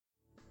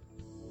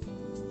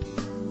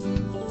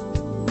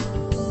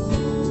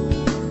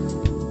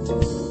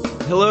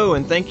Hello,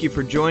 and thank you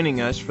for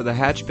joining us for the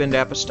Hatchbend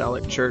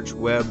Apostolic Church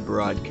web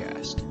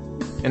broadcast.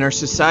 In our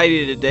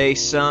society today,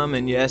 some,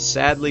 and yes,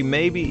 sadly,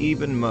 maybe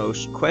even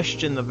most,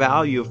 question the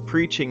value of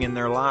preaching in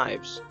their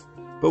lives.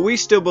 But we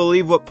still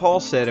believe what Paul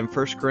said in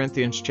 1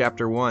 Corinthians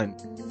chapter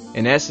 1.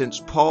 In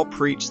essence, Paul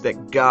preached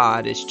that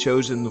God has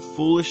chosen the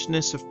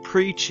foolishness of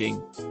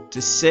preaching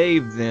to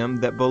save them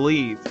that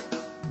believe.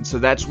 And so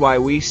that's why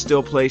we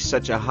still place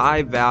such a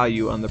high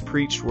value on the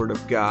preached Word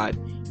of God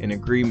in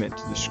agreement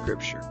to the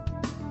Scripture.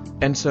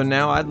 And so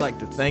now I'd like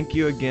to thank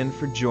you again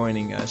for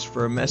joining us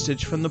for a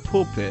message from the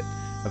pulpit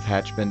of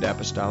Hatchbend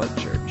Apostolic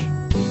Church.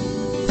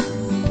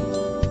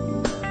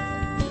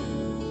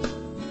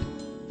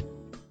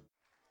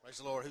 Praise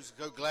the Lord. Who's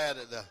so glad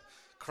that the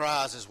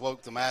cries has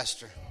woke the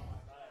Master.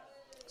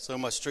 So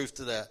much truth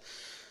to that.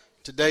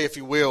 Today, if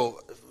you will,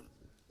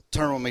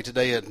 turn with me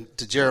today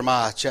to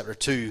Jeremiah chapter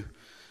 2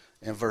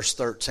 and verse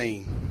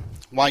 13.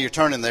 While you're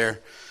turning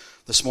there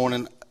this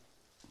morning,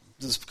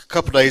 a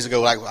couple of days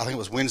ago, I think it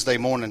was Wednesday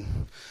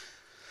morning,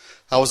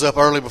 I was up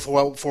early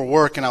before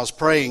work and I was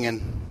praying,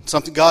 and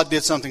God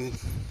did something.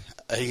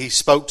 He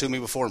spoke to me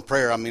before in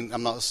prayer. I mean,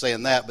 I'm not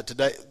saying that, but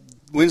today,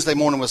 Wednesday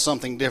morning was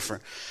something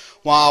different.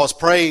 While I was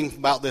praying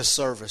about this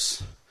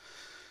service,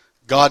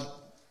 God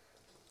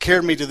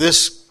carried me to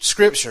this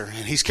scripture,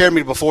 and He's carried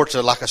me before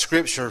to like a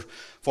scripture, as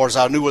far as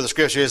I knew where the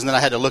scripture is, and then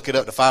I had to look it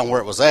up to find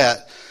where it was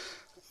at.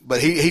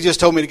 But He just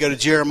told me to go to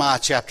Jeremiah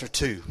chapter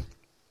 2.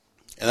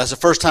 And that's the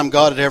first time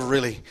God had ever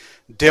really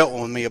dealt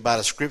with me about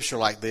a scripture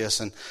like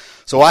this. And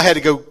so I had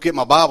to go get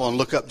my Bible and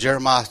look up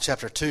Jeremiah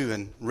chapter 2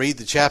 and read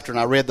the chapter. And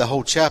I read the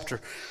whole chapter.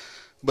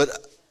 But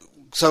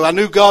so I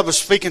knew God was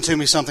speaking to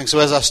me something. So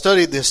as I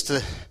studied this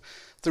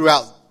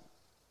throughout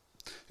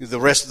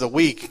the rest of the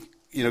week,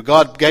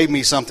 God gave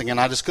me something. And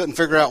I just couldn't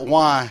figure out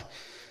why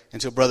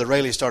until Brother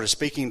Rayleigh started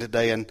speaking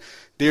today. And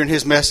during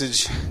his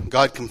message,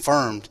 God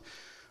confirmed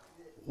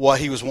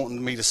what He was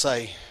wanting me to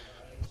say.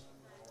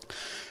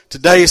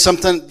 Today,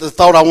 the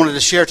thought I wanted to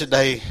share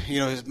today,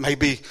 it may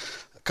be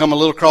come a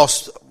little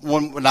across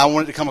one, and I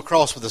wanted to come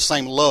across with the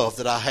same love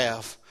that I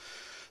have.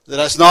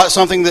 That's not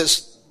something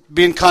that's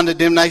being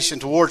condemnation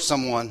towards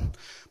someone,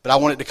 but I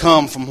want it to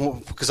come from,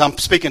 because I'm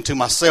speaking to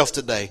myself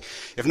today.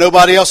 If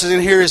nobody else is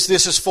in here,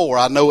 this is for,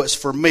 I know it's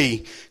for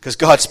me, because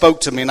God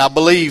spoke to me, and I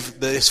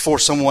believe that it's for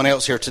someone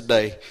else here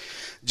today.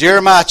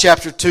 Jeremiah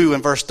chapter 2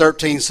 and verse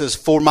 13 says,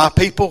 "For my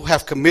people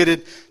have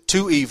committed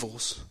two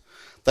evils.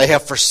 They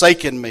have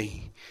forsaken me,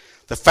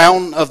 the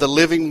fountain of the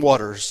living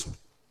waters,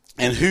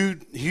 and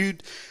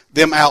hewed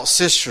them out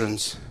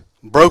cisterns,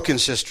 broken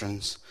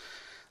cisterns,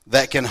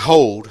 that can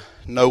hold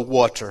no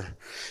water."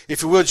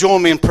 If you will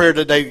join me in prayer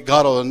today,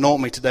 God will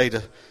anoint me today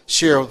to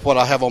share what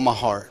I have on my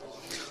heart.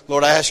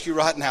 Lord, I ask you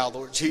right now,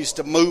 Lord Jesus,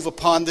 to move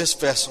upon this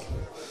vessel.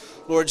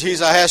 Lord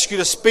Jesus, I ask you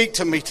to speak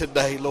to me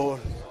today, Lord.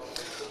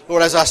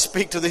 Lord, as I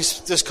speak to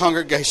this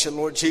congregation,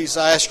 Lord Jesus,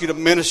 I ask you to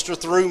minister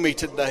through me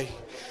today.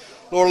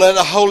 Lord, let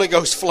the Holy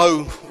Ghost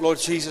flow, Lord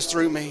Jesus,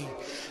 through me.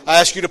 I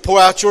ask you to pour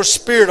out your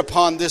Spirit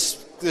upon this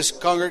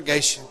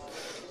congregation.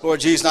 Lord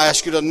Jesus, and I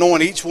ask you to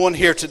anoint each one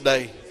here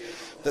today,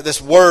 that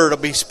this word will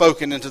be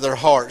spoken into their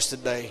hearts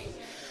today.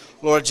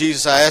 Lord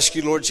Jesus, I ask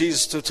you, Lord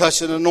Jesus, to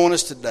touch and anoint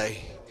us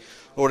today.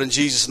 Lord, in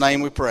Jesus'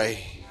 name we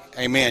pray.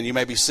 Amen. You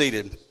may be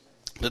seated.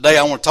 Today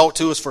I want to talk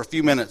to us for a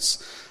few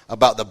minutes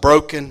about the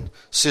broken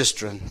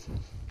cistern.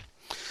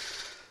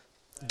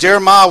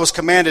 Jeremiah was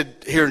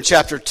commanded here in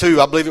chapter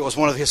 2. I believe it was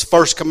one of his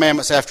first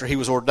commandments after he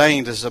was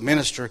ordained as a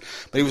minister.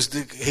 But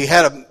he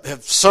had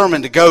a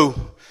sermon to go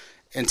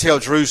and tell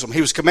Jerusalem. He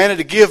was commanded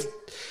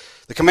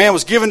the command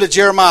was given to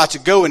Jeremiah to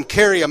go and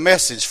carry a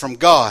message from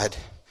God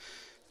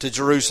to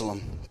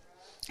Jerusalem.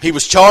 He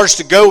was charged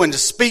to go and to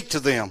speak to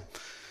them.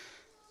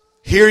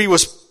 Here he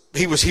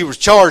was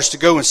charged to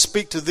go and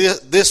speak to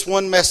this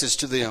one message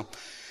to them.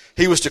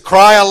 He was to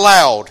cry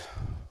aloud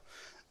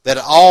that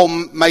all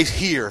may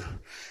hear,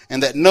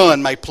 and that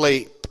none may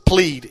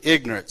plead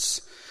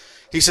ignorance.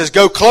 He says,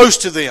 go close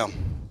to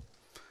them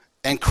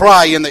and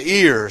cry in the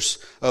ears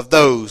of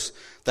those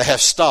that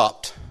have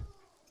stopped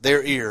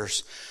their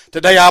ears.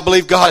 Today I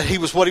believe God,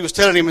 what he was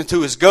telling him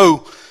to is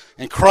go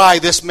and cry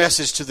this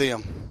message to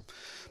them,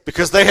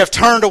 because they have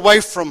turned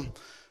away from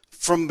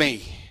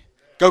me.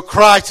 Go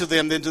cry to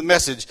them the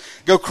message.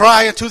 Go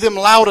cry unto them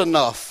loud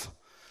enough.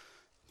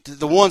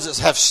 The ones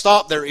that have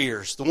stopped their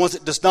ears, the ones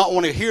that does not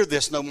want to hear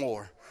this no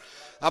more.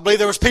 I believe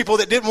there was people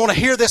that didn't want to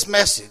hear this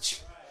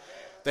message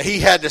that he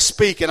had to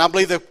speak. And I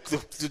believe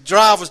the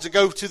drive was to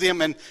go to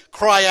them and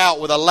cry out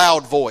with a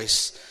loud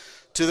voice.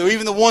 To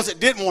even the ones that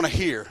didn't want to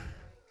hear.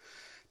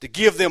 To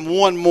give them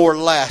one more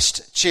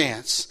last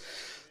chance.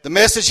 The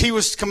message he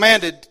was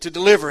commanded to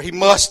deliver, he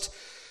must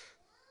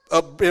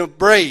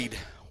upbraid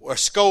or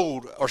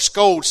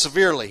scold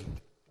severely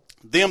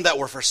them that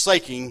were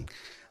forsaking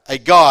a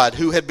God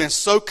who had been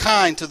so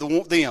kind to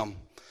them,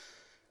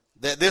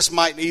 that this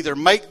might either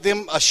make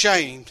them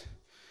ashamed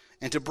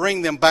and to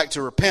bring them back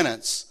to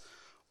repentance,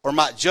 or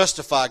might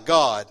justify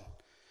God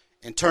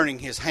in turning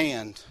His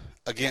hand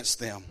against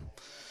them.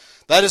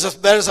 That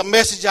is a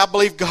message I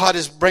believe God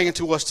is bringing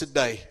to us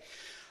today.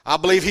 I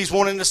believe He's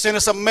wanting to send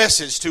us a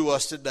message to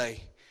us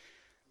today.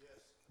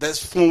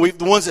 That's when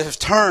the ones that have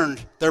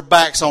turned their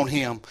backs on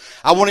Him.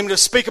 I want Him to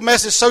speak a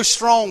message so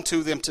strong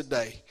to them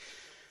today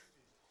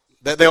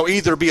that they'll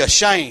either be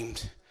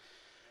ashamed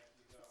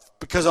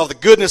because of the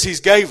goodness He's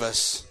gave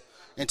us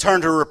and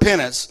turn to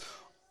repentance,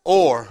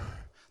 or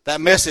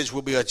that message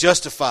will be a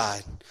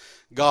justified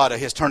God of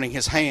His turning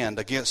His hand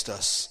against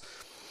us.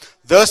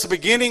 Thus the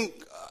beginning,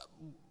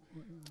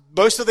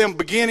 most of them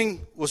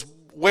beginning was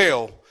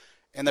well,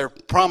 and their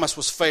promise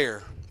was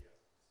fair.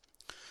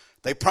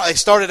 They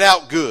started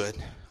out good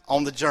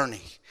on the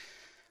journey,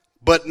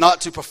 but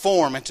not to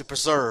perform and to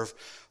preserve.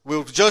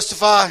 We'll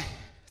justify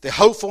the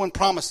hopeful and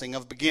promising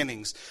of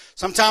beginnings.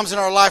 Sometimes in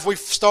our life we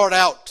start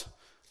out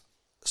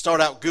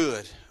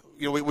good.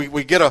 You know,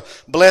 we get a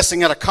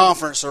blessing at a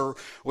conference, or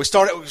we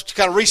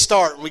kind of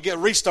restart. We get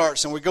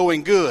restarts and we go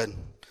in good.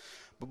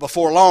 But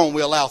before long,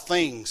 we allow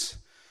things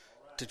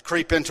to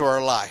creep into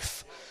our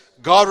life.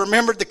 God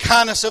remembered the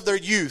kindness of their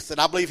youth, and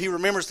I believe He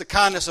remembers the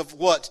kindness of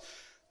what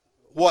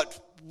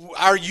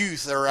our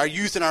youth, or our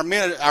youth and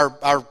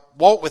our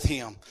walk with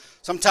Him.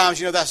 Sometimes,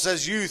 that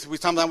says youth.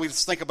 Sometimes we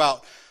just think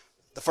about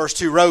the first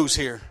two rows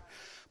here.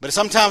 But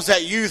sometimes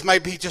that youth may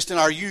be just in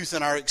our youth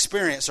and our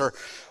experience, or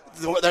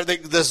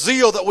the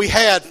zeal that we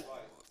had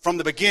from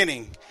the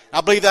beginning.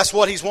 I believe that's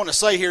what He's wanting to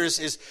say here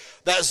is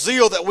that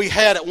zeal that we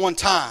had at one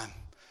time.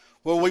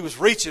 Well, we was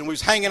reaching, we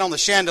was hanging on the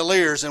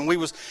chandeliers, and when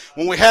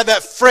we had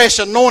that fresh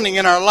anointing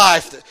in our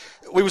life,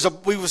 we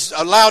was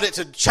allowed it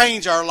to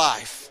change our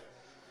life.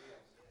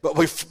 But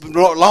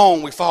not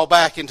long we fall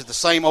back into the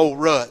same old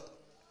rut.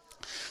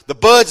 The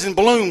buds and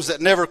blooms that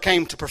never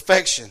came to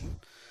perfection,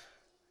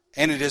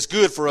 and it is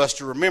good for us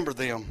to remember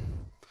them,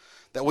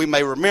 that we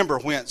may remember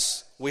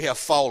whence we have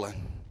fallen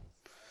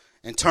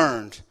and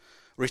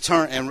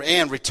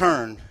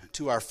return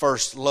to our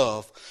first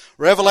love.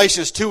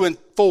 Revelations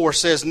 2:4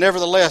 says,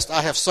 "Nevertheless,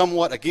 I have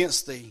somewhat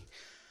against thee,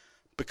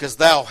 because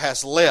thou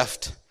hast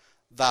left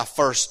thy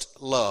first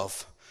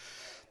love."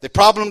 The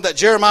problem that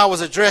Jeremiah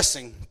was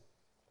addressing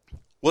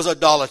was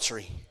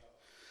idolatry.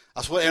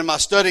 In my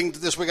studying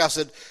this week,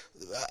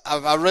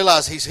 I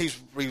realized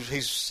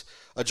he's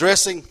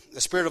addressing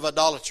the spirit of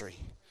idolatry,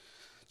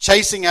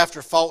 chasing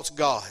after false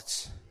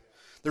gods,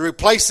 the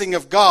replacing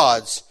of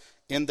gods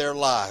in their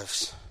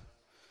lives.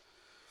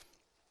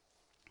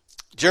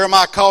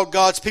 Jeremiah called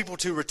God's people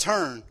to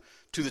return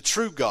to the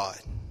true God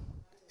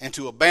and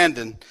to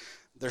abandon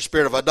their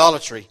spirit of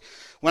idolatry.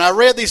 When I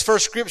read these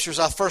first scriptures,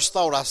 I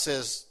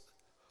says,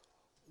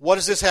 what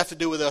does this have to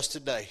do with us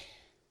today?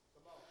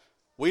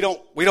 We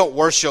don't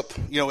worship,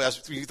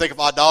 as you think of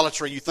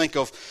idolatry, you think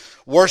of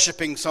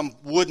worshiping some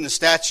wooden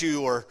statue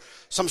or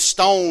some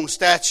stone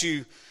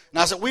statue. And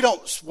I said, we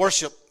don't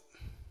worship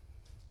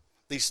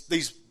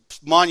these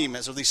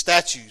monuments or these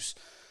statues.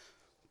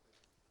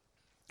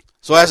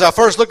 So as I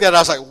first looked at it, I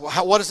was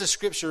like, what is this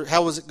scripture?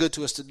 How is it good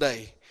to us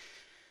today?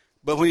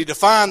 But when you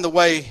define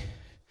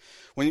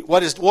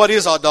what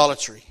is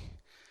idolatry?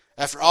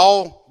 After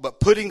all, but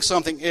putting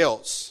something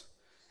else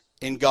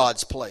in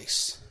God's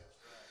place.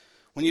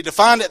 When you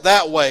define it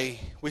that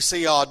way, we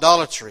see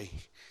idolatry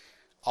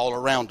all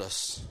around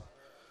us.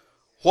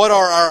 What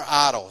are our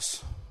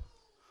idols?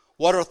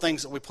 What are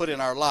things that we put in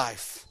our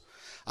life?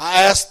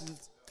 I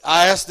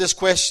asked this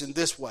question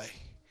this way.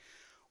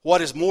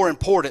 What is more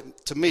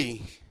important to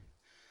me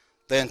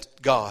than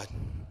God?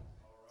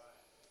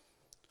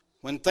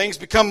 When things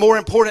become more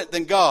important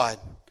than God,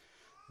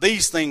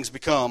 these things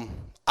become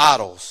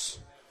idols.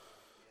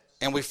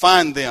 And we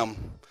find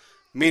them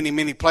many,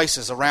 many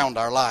places around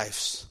our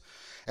lives.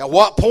 At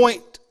what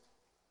point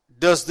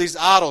does these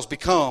idols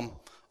become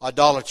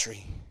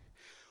idolatry?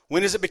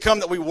 When does it become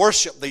that we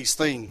worship these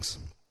things?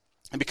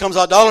 It becomes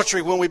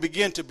idolatry when we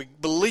begin to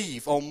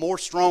believe more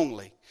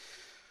strongly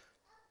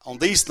on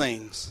these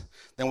things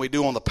than we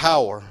do on the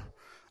power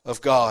of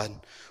God.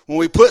 When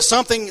we put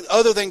something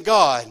other than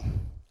God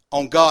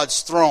on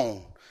God's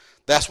throne,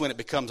 that's when it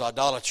becomes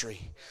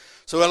idolatry.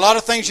 So a lot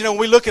of things, when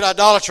we look at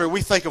idolatry,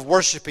 we think of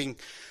worshiping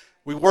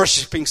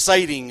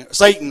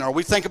Satan, or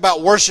we think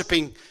about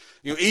worshiping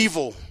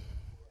evil.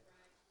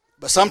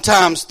 But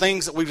sometimes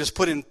things that we've just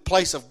put in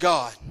place of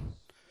God.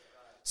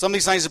 Some of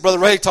these things that Brother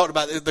Ray talked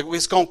about,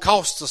 it's going to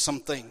cost us some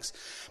things.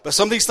 But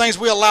some of these things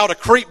we allow to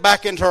creep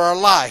back into our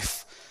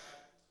life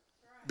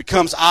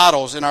becomes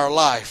idols in our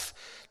life.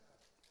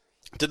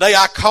 Today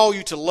I call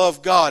you to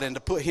love God and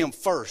to put Him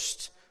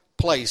first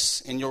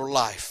place in your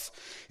life.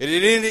 It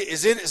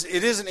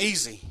isn't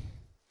easy,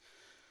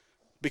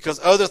 because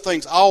other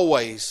things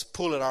always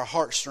pull at our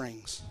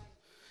heartstrings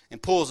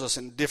and pulls us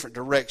in different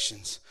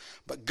directions.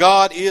 But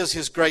God is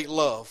His great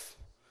love.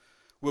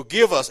 Will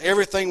give us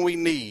everything we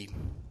need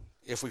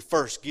if we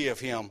first give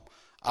Him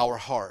our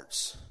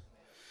hearts.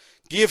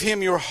 Give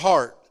Him your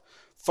heart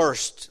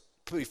first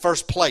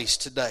place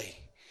today.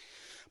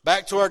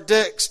 Back to our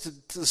text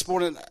this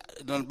morning,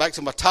 back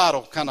to my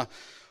title,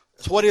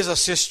 what is a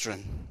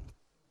cistern?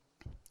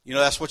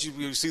 That's what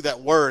you see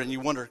that word and you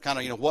wonder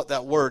what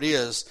that word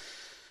is.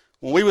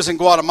 When we was in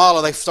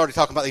Guatemala, they started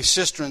talking about these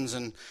cisterns,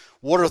 and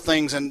water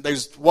things, and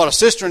there's what a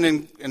cistern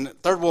in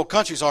third world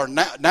countries are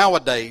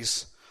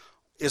nowadays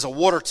is a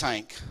water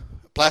tank,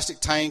 a plastic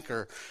tank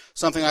or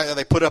something like that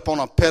they put up on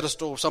a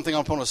pedestal or something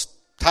up on a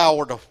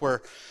tower to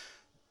where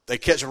they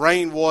catch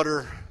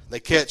rainwater,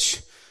 they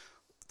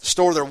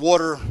store their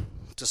water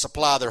to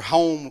supply their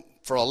home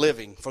for a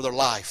living, for their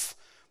life,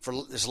 for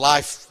its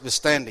life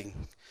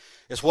withstanding.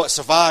 It's what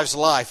survives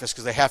life is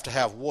because they have to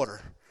have water.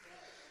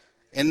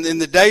 And in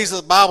the days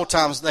of the Bible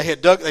times,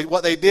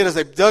 what they did is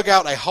they dug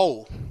out a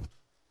hole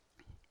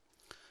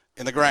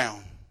in the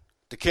ground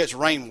to catch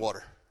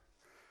rainwater.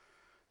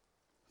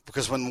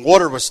 Because when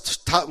water was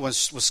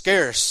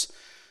scarce,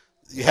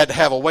 you had to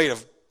have a way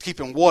of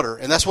keeping water.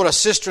 And that's what a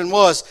cistern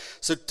was.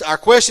 So our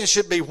question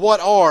should be,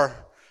 the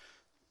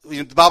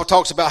Bible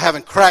talks about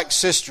having cracked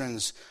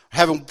cisterns,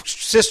 having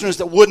cisterns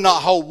that would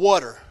not hold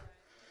water.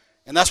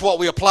 And that's what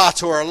we apply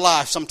to our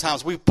life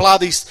sometimes. We apply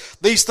these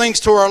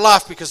things to our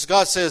life because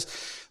God says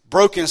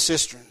broken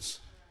cisterns.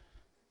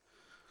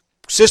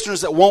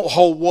 Cisterns that won't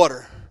hold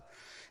water.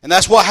 And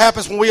that's what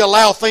happens when we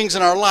allow things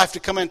in our life to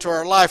come into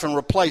our life and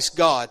replace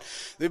God.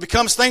 It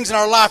becomes things in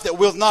our life that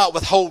will not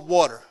withhold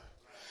water.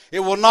 It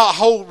will not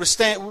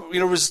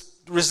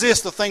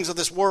resist the things of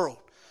this world.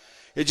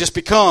 It just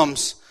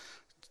becomes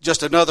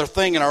just another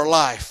thing in our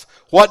life.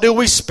 What do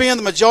we spend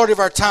the majority of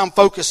our time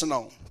focusing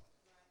on?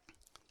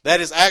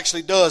 That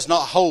actually does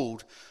not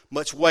hold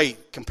much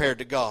weight compared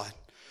to God.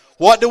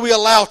 What do we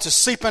allow to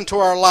seep into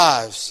our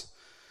lives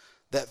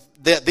that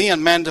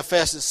then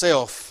manifests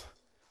itself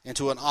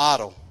into an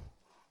idol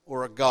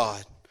or a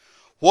god?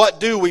 What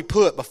do we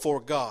put before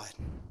God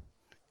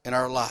in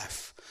our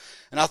life?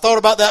 And I thought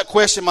about that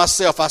question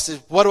myself. I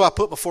said, what do I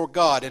put before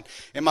God?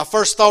 And my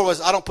first thought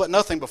was, I don't put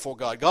nothing before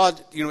God.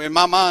 God, in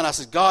my mind, I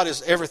said, God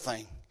is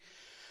everything.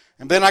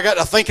 And then I got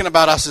to thinking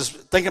about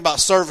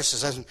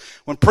services. And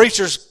when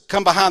preachers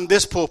come behind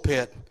this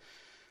pulpit,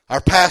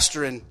 our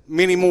pastor and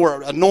many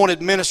more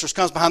anointed ministers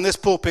comes behind this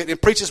pulpit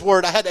and preaches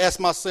word, I had to ask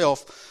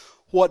myself,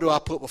 what do I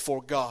put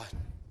before God?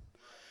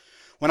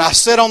 When I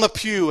sit on the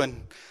pew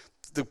and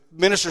the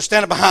minister's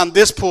standing behind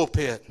this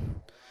pulpit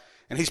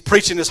and he's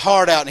preaching his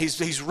heart out and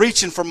he's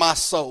reaching for my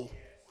soul,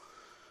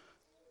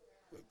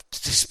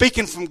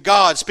 speaking from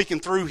God,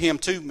 speaking through him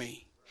to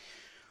me.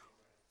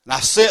 And I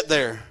sit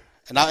there.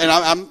 And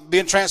I'm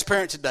being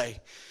transparent today.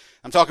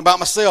 I'm talking about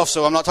myself,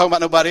 so I'm not talking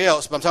about nobody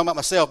else, but I'm talking about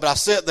myself. But I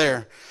sit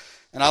there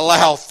and I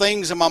allow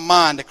things in my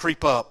mind to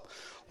creep up.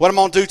 What I'm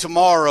going to do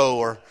tomorrow,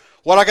 or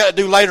what I got to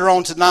do later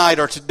on tonight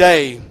or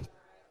today.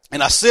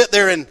 And I sit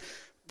there and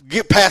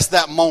get past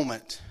that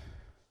moment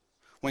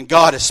when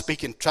God is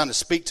speaking, trying to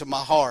speak to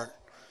my heart.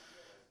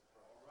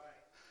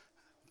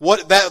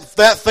 What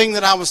that thing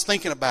that I was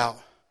thinking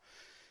about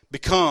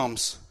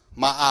becomes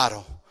my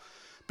idol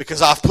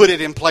because I've put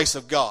it in place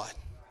of God.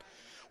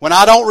 When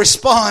I don't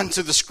respond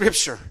to the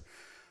Scripture,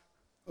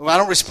 when I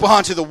don't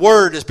respond to the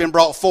Word that's been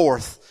brought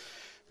forth,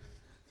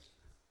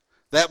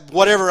 that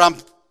whatever I'm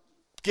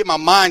get my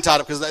mind tied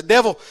up, because the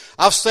devil,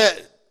 I've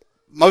sat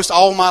most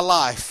all my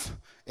life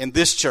in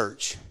this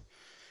church,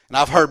 and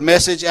I've heard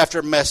message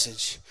after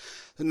message,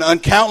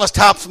 and countless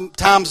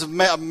times of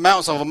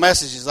amounts of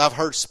messages I've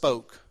heard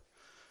spoke,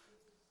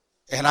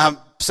 and I'm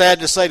sad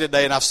to say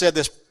today, and I've said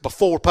this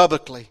before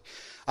publicly,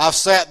 I've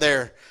sat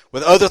there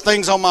with other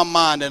things on my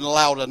mind and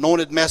allowed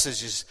anointed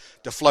messages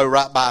to flow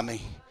right by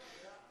me.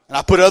 And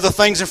I put other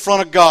things in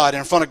front of God,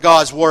 in front of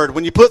God's Word.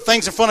 When you put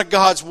things in front of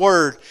God's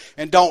Word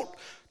and don't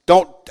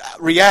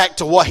react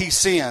to what He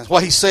sends,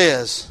 what He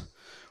says,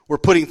 we're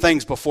putting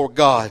things before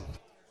God.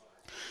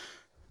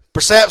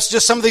 Perhaps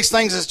just some of these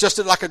things is just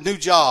like a new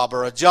job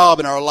or a job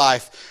in our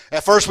life.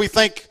 At first we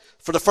think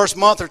for the first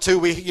month or two,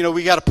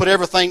 we got to put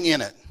everything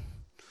in it.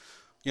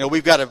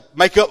 We've got to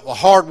make up a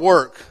hard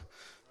work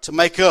to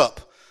make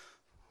up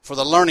for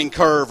the learning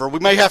curve, or we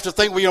may have to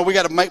think we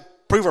got to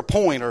prove a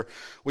point, or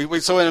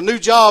so in a new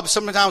job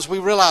sometimes we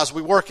realize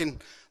we work in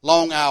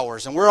long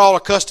hours, and we're all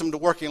accustomed to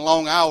working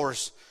long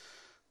hours,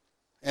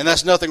 and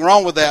that's nothing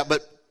wrong with that.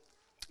 But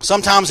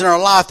sometimes in our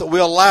life that we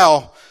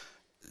allow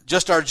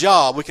just our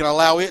job, we can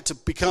allow it to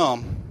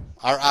become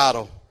our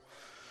idol.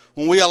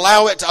 When we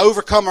allow it to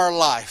overcome our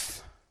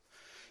life,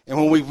 and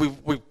when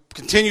we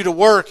continue to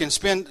work and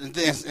spend,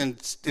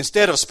 and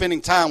instead of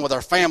spending time with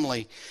our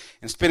family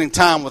and spending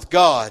time with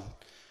God,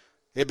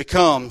 it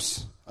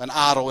becomes an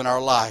idol in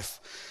our life.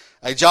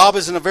 A job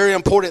isn't a very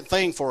important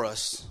thing for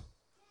us,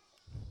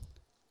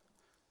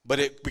 but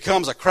it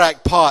becomes a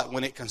cracked pot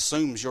when it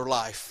consumes your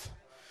life.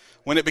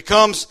 When it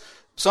becomes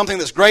something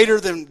that's greater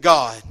than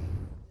God.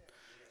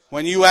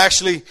 When you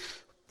actually,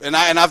 and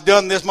I've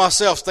done this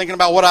myself, thinking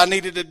about what I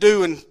needed to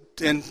do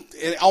and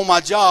on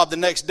my job the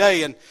next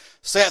day, and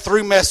sat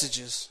through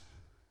messages.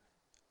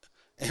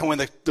 And when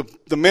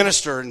the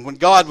minister and when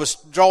God was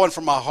drawing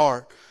from my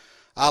heart,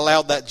 I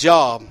allowed that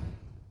job,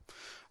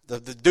 the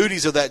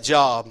duties of that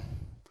job,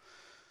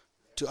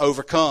 to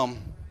overcome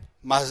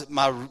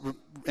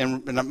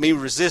me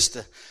resist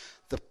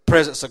the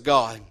presence of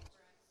God.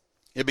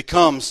 It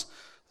becomes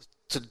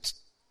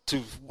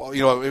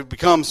it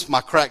becomes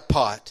my cracked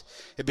pot.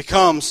 It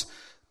becomes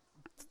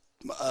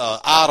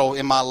idol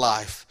in my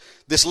life.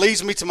 This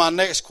leads me to my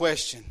next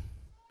question.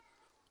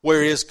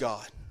 Where is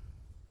God?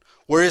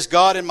 Where is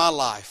God in my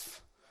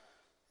life?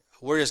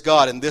 Where is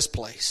God in this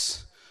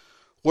place?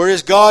 Where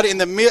is God in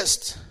the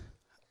midst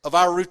of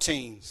our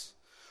routines?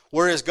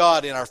 Where is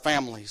God in our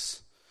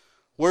families?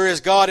 Where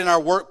is God in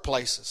our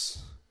workplaces?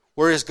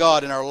 Where is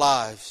God in our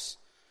lives?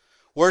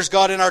 Where is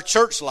God in our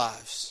church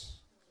lives?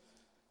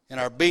 In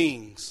our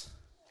beings,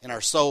 in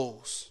our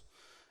souls,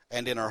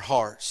 and in our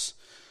hearts?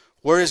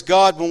 Where is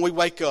God when we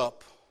wake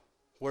up?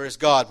 Where is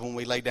God when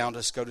we lay down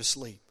to go to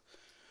sleep?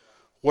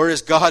 Where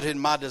is God in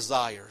my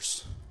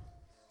desires?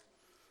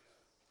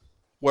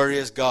 Where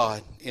is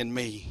God in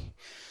me?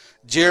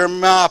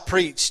 Jeremiah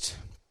preached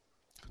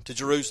to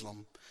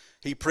Jerusalem.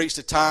 He preached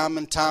it time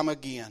and time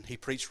again. He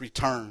preached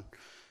return.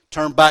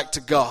 Turn back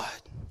to God.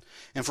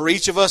 And for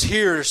each of us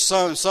here, in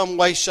some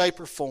way, shape,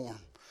 or form,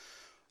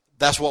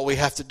 that's what we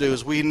have to do,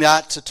 is we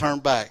need to turn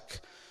back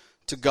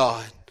to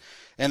God.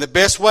 And the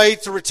best way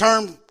to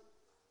return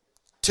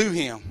to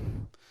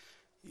Him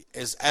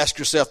is ask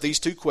yourself these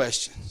two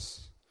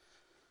questions.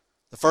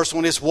 The first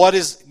one is, what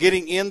is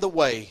getting in the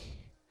way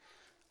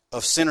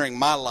of centering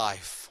my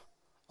life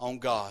on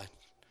God?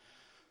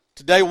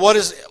 Today, what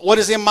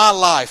is in my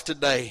life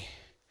today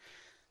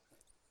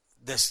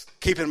that's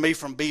keeping me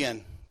from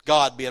being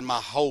God, being my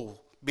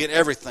whole, being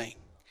everything?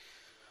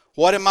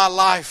 What in my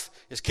life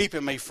is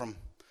keeping me from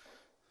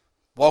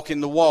walking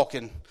the walk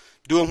and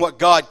doing what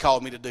God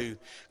called me to do?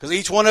 Because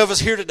each one of us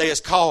here today is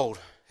called,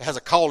 has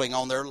a calling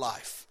on their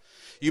life.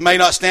 You may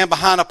not stand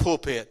behind a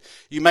pulpit.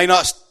 You may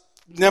not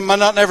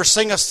never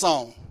sing a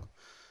song.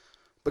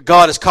 But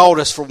God has called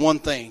us for one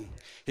thing.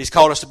 He's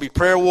called us to be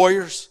prayer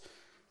warriors.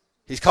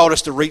 He's called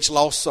us to reach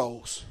lost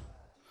souls.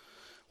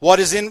 What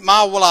is in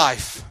my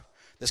life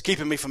that's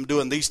keeping me from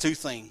doing these two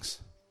things?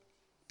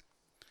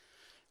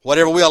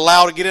 Whatever we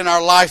allow to get in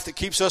our life that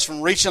keeps us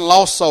from reaching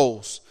lost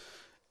souls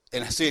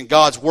and seeing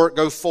God's work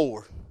go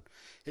forward,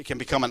 it can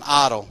become an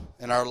idol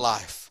in our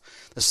life.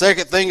 The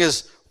second thing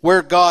is,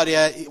 where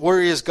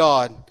is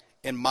God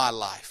in my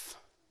life?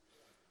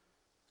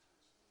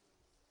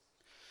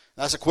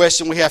 That's a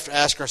question we have to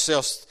ask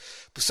ourselves.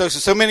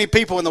 So many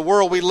people in the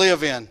world we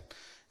live in,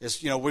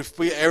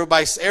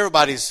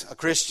 everybody's a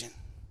Christian.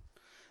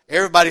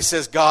 Everybody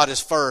says God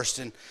is first,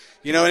 and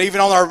and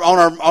even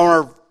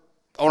on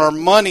our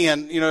money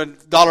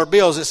and dollar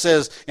bills it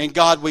says, "In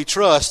God we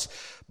trust."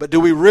 But do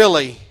we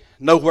really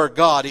know where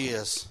God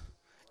is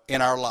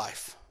in our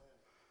life?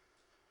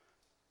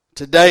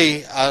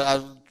 Today,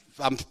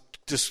 I'm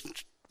just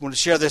want to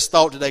share this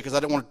thought today because I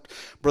didn't want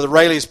Brother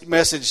Rayleigh's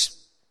message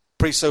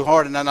preach so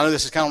hard, and I know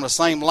this is kind of on the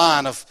same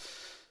line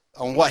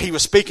on what he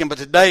was speaking. But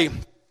today,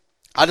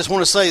 I just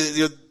want to say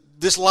that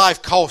this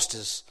life costs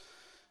us.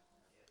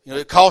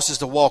 It costs us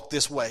to walk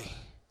this way.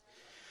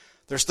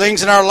 There's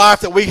things in our life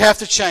that we have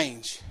to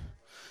change.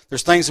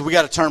 There's things that we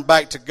got to turn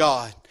back to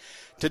God.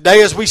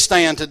 Today, as we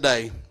stand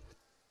today,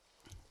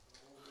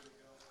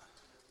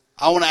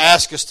 I want to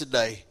ask us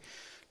today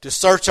to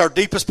search our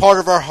deepest part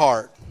of our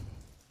heart.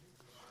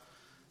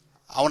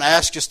 I want to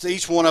ask us, to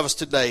each one of us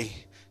today,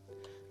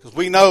 because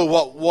we know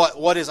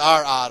what is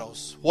our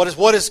idols.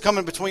 What is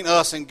coming between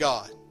us and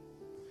God?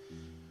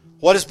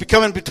 What is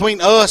becoming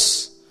between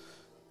us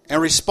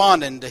and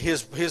responding to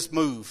His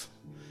move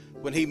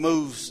when He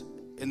moves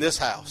in this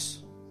house?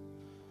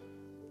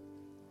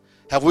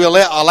 Have we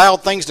allowed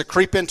things to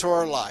creep into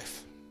our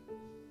life?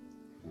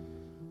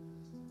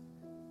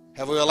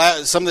 Have we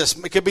allowed some of this?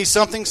 It could be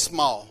something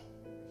small.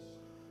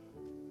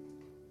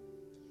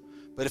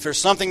 But if there's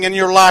something in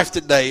your life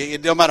today,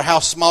 it don't matter how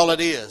small it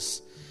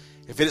is,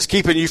 if it is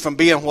keeping you from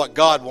being what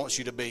God wants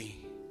you to be,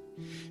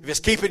 if it's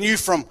keeping you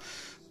from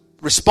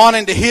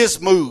responding to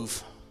His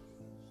move,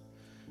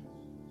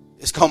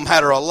 it's going to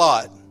matter a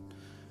lot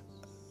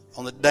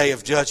on the day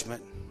of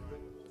judgment.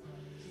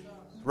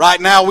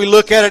 Right now, we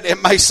look at it,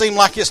 it may seem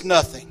like it's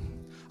nothing.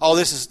 Oh,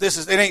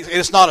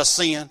 it's not a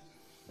sin.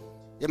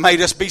 It may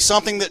just be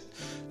something that,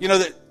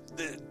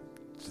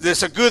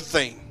 that's a good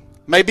thing.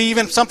 Maybe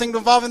even something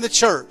involving the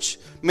church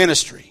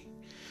ministry.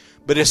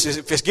 But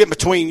if it's getting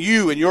between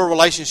you and your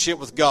relationship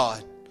with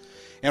God,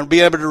 and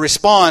be able to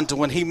respond to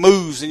when He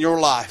moves in your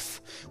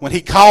life, when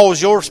He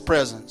calls your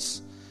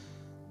presence,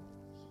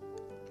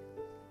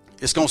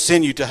 it's going to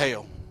send you to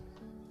hell.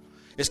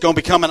 It's going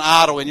to become an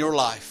idol in your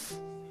life.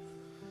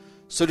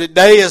 So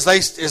today,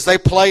 as they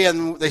play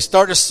and they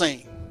start to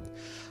sing,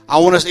 I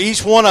want us,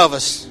 each one of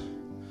us,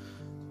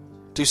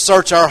 to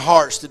search our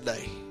hearts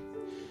today.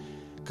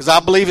 Because I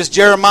believe as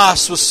Jeremiah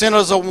was sent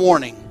as a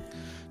warning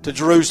to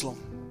Jerusalem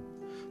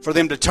for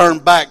them to turn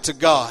back to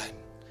God,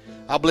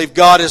 I believe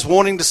God is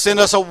wanting to send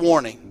us a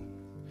warning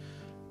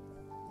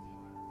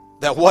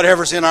that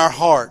whatever's in our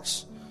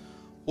hearts,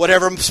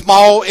 whatever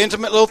small,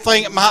 intimate little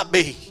thing it might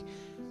be,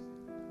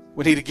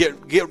 we need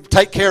to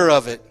take care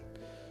of it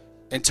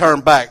and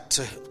turn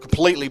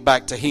completely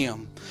back to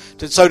Him.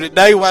 So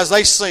today, as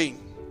they sing,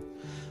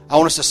 I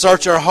want us to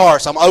search our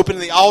hearts. I'm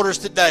opening the altars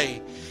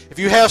today. If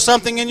you have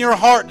something in your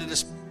heart that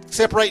is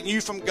separating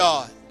you from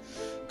God,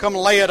 come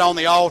lay it on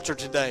the altar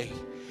today.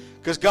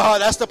 Because God,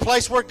 that's the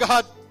place where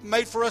God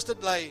made for us to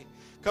lay.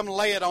 Come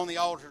lay it on the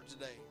altar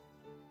today.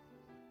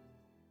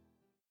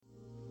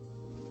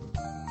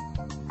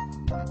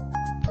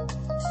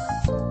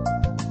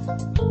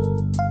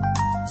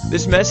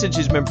 This message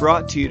has been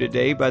brought to you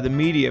today by the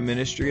media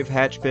ministry of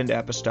Hatchbend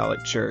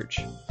Apostolic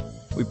Church.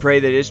 We pray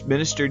that it's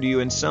ministered to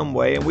you in some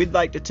way, and we'd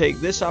like to take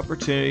this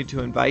opportunity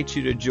to invite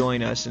you to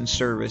join us in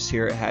service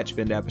here at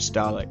Hatchbend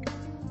Apostolic.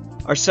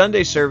 Our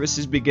Sunday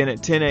services begin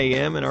at 10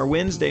 a.m. and our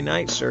Wednesday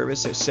night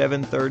service at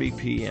 7:30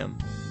 p.m.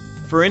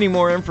 For any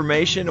more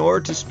information or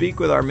to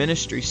speak with our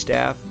ministry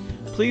staff,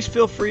 please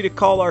feel free to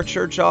call our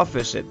church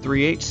office at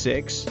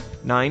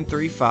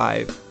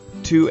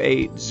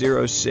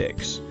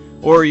 386-935-2806,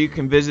 or you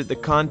can visit the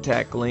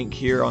contact link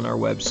here on our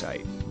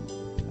website.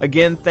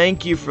 Again,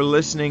 thank you for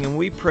listening, and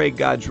we pray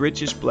God's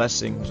richest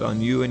blessings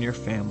on you and your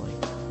family.